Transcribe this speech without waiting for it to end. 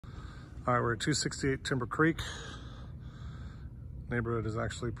All right, we're at 268 Timber Creek. Neighborhood is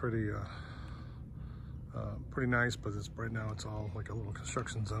actually pretty nice, but right now it's all like a little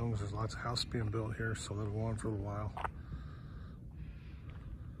construction zone because there's lots of houses being built here, so that'll go on for a little while.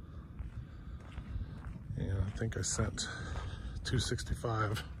 And I think I sent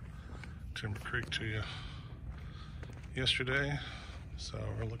 265 Timber Creek to you yesterday, so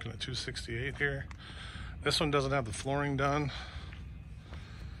we're looking at 268 here. This one doesn't have the flooring done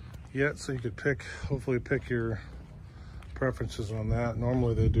yet, so you could hopefully pick your preferences on that.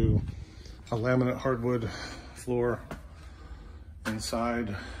 Normally they do a laminate hardwood floor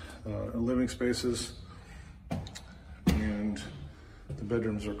inside living spaces, and the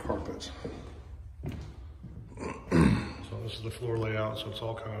bedrooms are carpet. So this is the floor layout, so it's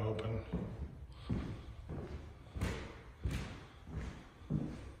all kind of open.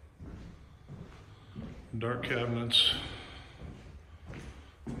 Dark cabinets.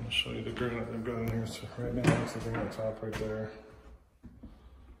 I'll show you the granite they've got in here. So right now that's the granite top right there.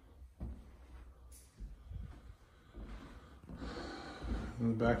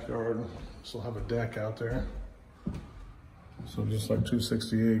 In the backyard, this will have a deck out there. So just like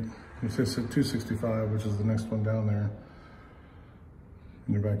 268, if it's at 265, which is the next one down there,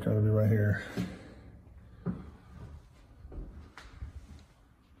 and your backyard will be right here.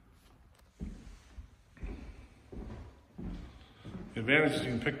 The advantage is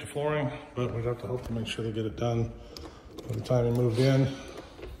you can pick the flooring, but we'd have to help to make sure they get it done by the time you moved in.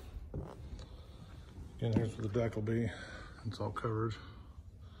 Again, here's where the deck will be. It's all covered.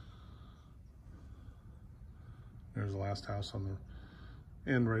 There's the last house on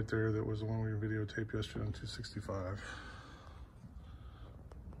the end right there. That was the one we videotaped yesterday on 265.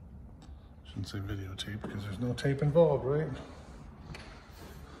 Shouldn't say videotape because there's no tape involved, right?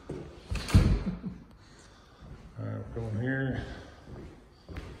 All right, we're going here.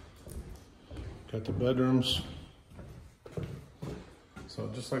 Got the bedrooms. So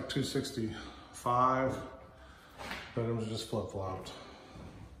just like 265, bedrooms are just flip-flopped.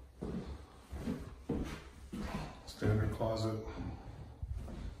 Standard closet.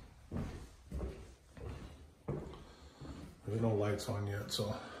 There's no lights on yet,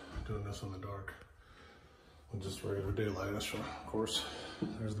 so I'm doing this in the dark. With just regular daylight, of course.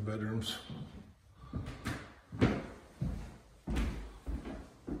 There's the bedrooms.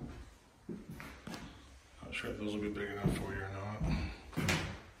 Not sure if those will be big enough for you or not.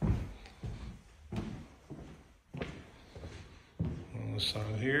 On this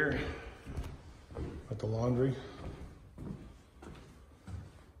side here, got the laundry.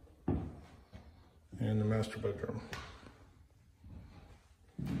 And the master bedroom.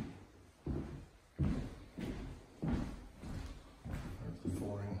 There's the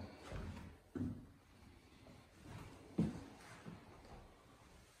flooring.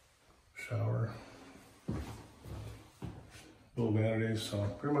 Shower. Little vanities, so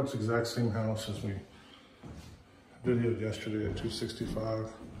pretty much the exact same house as we videoed yesterday at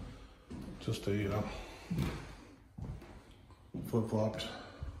 265. Just a flip-flopped.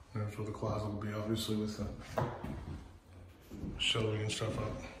 There's where the closet will be, obviously, with the shelving and stuff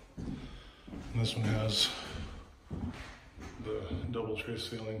up. And this one has the double tray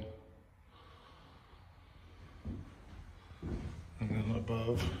ceiling. And then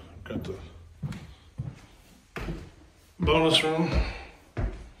above, got the bonus room.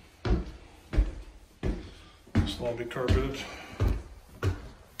 This will all be carpeted.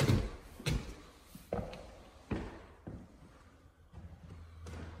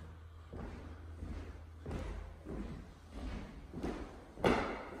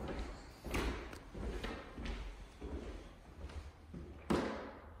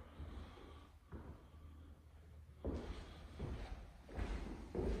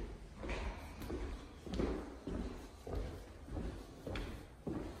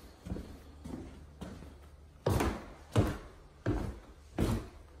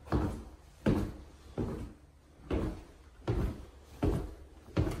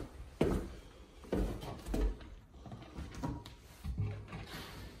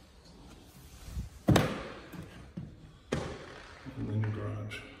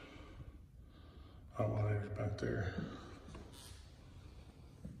 Hot water back there.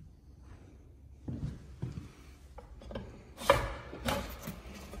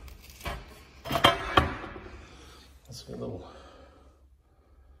 Let's see a little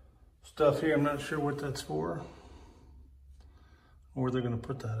stuff here. I'm not sure what that's for or where they're going to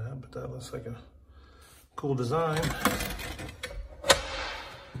put that at, but that looks like a cool design.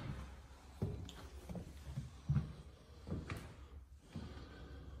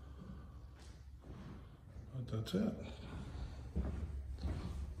 That's it.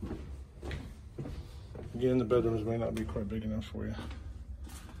 Again, the bedrooms may not be quite big enough for you.